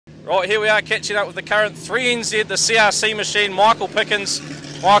Right, here we are catching up with the current 3NZ, the CRC machine, Michael Pickens.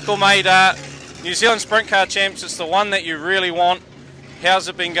 Michael made New Zealand Sprint Car Champs. It's the one that you really want. How's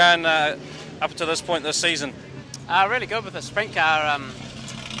it been going up to this point this season? Really good with the sprint car.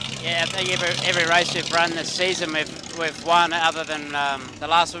 Yeah, I think every race we've run this season we've won, other than the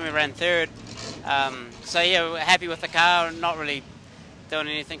last one we ran third. So yeah, we're happy with the car. Not really doing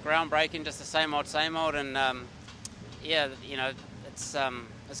anything groundbreaking, just the same old, and yeah, you know,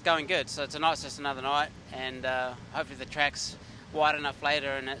 it's going good. So tonight's just another night, and hopefully the track's wide enough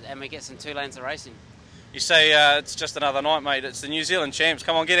later, and we get some 2 lanes of racing. You say it's just another night, mate. It's the New Zealand Champs.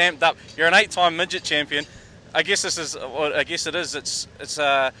 Come on, get amped up. You're an 8-time midget champion. I guess this is. Well, I guess it is. It's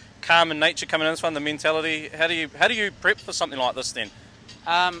calm in nature coming in this one. The mentality. How do you prep for something like this then?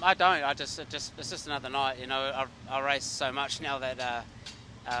 I don't. It's just another night. You know, I race so much now that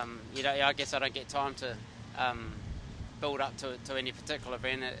you know, I guess I don't get time to build up to any particular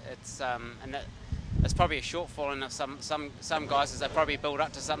event. It's probably a shortfall in some guys, as they probably build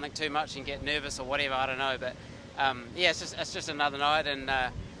up to something too much and get nervous or whatever. I don't know, but yeah, it's just another night, and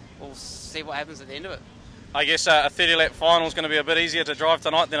we'll see what happens at the end of it. I guess a 30-lap final is going to be a bit easier to drive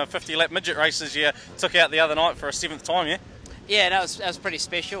tonight than a 50-lap midget race as you took out the other night for a 7th time, yeah? Yeah, that was pretty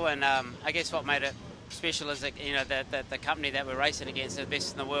special, and I guess what made it special is that, you know, the company that we're racing against are the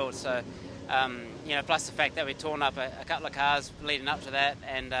best in the world. So, you know, plus the fact that we'd torn up a couple of cars leading up to that,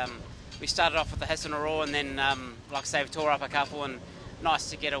 and we started off with the hiss and a roar, and then, like I say, we tore up a couple, and nice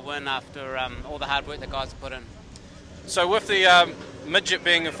to get a win after all the hard work the guys have put in. So with the midget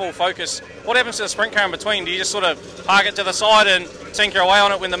being in full focus, what happens to the sprint car in between? Do you just sort of park it to the side and tinker away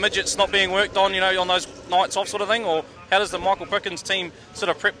on it when the midget's not being worked on, you know, on those nights off sort of thing? Or how does the Michael Pickens team sort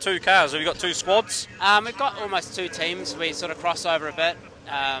of prep 2 cars? Have you got 2 squads? We've got almost 2 teams. We sort of cross over a bit,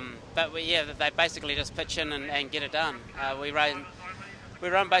 but yeah, they basically just pitch in and get it done. We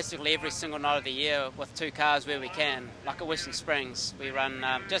run basically every single night of the year with 2 cars where we can. Like at Western Springs, we run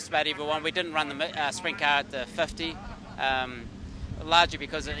just about every one. We didn't run the sprint car at the 50, largely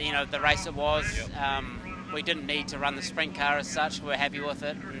because of, you know, the race it was. We didn't need to run the sprint car as such. We're happy with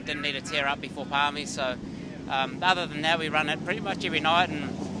it and didn't need to tear up before Palmy. So other than that, we run it pretty much every night, and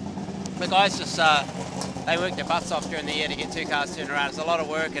the guys just they work their butts off during the year to get 2 cars turned around. It's a lot of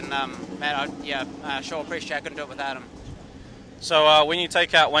work, and man, I sure appreciate I couldn't do it without them. So when you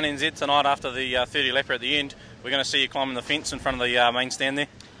take out 1NZ tonight after the 30 lapper at the end, we're going to see you climbing the fence in front of the main stand there?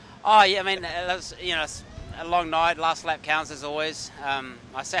 Oh yeah, I mean, you know, it's a long night. Last lap counts as always.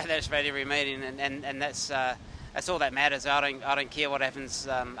 I say that about every meeting, and that's all that matters. I don't care what happens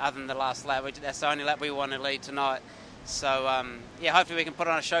other than the last lap. That's the only lap we want to lead tonight. So yeah, hopefully we can put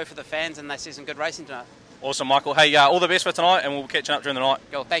on a show for the fans and they see some good racing tonight. Awesome, Michael. Hey, all the best for tonight, and we'll catch up during the night.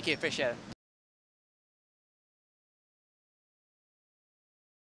 Cool. Thank you. Appreciate it.